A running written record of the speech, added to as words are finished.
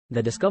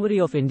The Discovery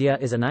of India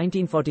is a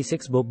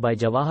 1946 book by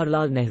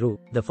Jawaharlal Nehru,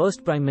 the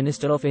first Prime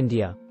Minister of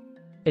India.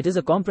 It is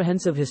a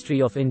comprehensive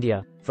history of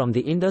India, from the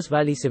Indus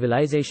Valley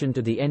Civilization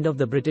to the end of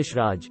the British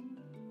Raj.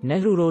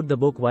 Nehru wrote the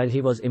book while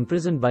he was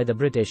imprisoned by the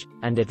British,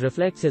 and it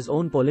reflects his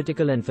own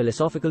political and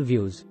philosophical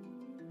views.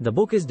 The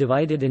book is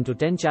divided into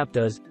 10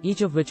 chapters,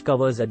 each of which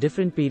covers a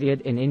different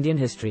period in Indian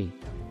history.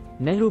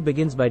 Nehru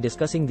begins by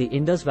discussing the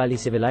Indus Valley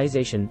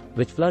Civilization,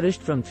 which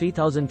flourished from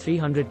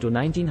 3300 to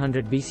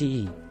 1900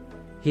 BCE.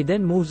 He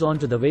then moves on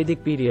to the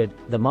Vedic period,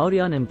 the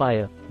Mauryan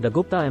Empire, the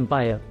Gupta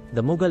Empire,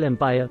 the Mughal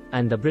Empire,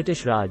 and the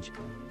British Raj.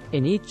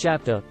 In each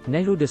chapter,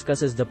 Nehru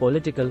discusses the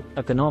political,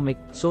 economic,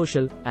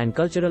 social, and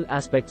cultural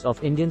aspects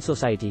of Indian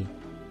society.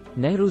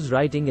 Nehru's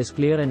writing is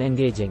clear and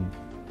engaging.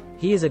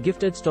 He is a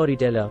gifted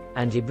storyteller,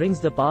 and he brings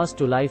the past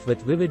to life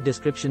with vivid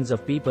descriptions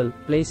of people,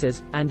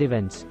 places, and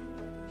events.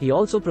 He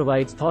also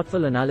provides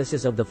thoughtful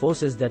analysis of the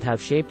forces that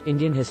have shaped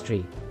Indian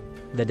history.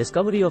 The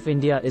Discovery of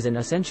India is an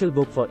essential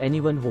book for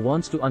anyone who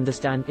wants to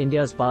understand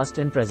India's past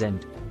and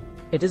present.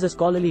 It is a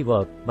scholarly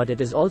work, but it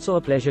is also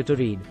a pleasure to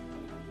read.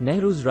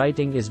 Nehru's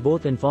writing is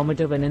both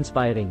informative and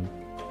inspiring.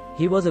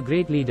 He was a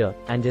great leader,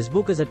 and his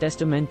book is a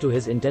testament to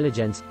his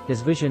intelligence,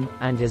 his vision,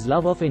 and his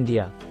love of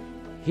India.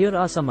 Here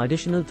are some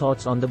additional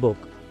thoughts on the book.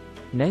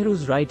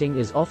 Nehru's writing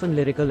is often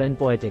lyrical and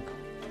poetic.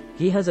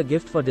 He has a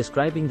gift for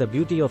describing the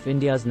beauty of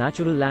India's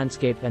natural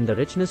landscape and the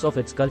richness of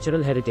its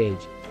cultural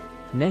heritage.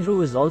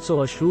 Nehru is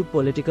also a shrewd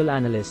political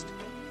analyst.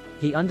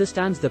 He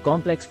understands the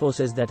complex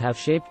forces that have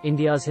shaped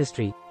India's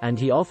history, and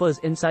he offers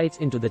insights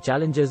into the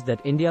challenges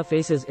that India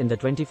faces in the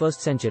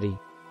 21st century.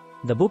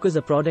 The book is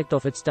a product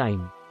of its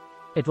time.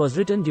 It was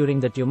written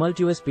during the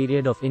tumultuous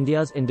period of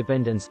India's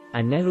independence,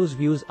 and Nehru's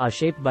views are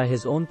shaped by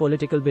his own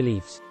political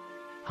beliefs.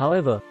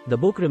 However, the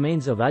book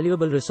remains a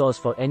valuable resource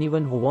for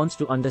anyone who wants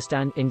to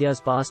understand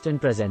India's past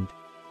and present.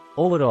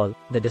 Overall,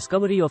 The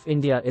Discovery of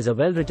India is a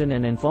well-written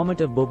and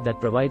informative book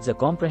that provides a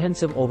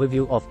comprehensive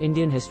overview of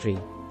Indian history.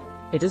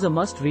 It is a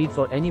must-read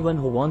for anyone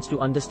who wants to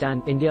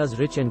understand India's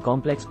rich and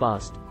complex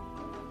past.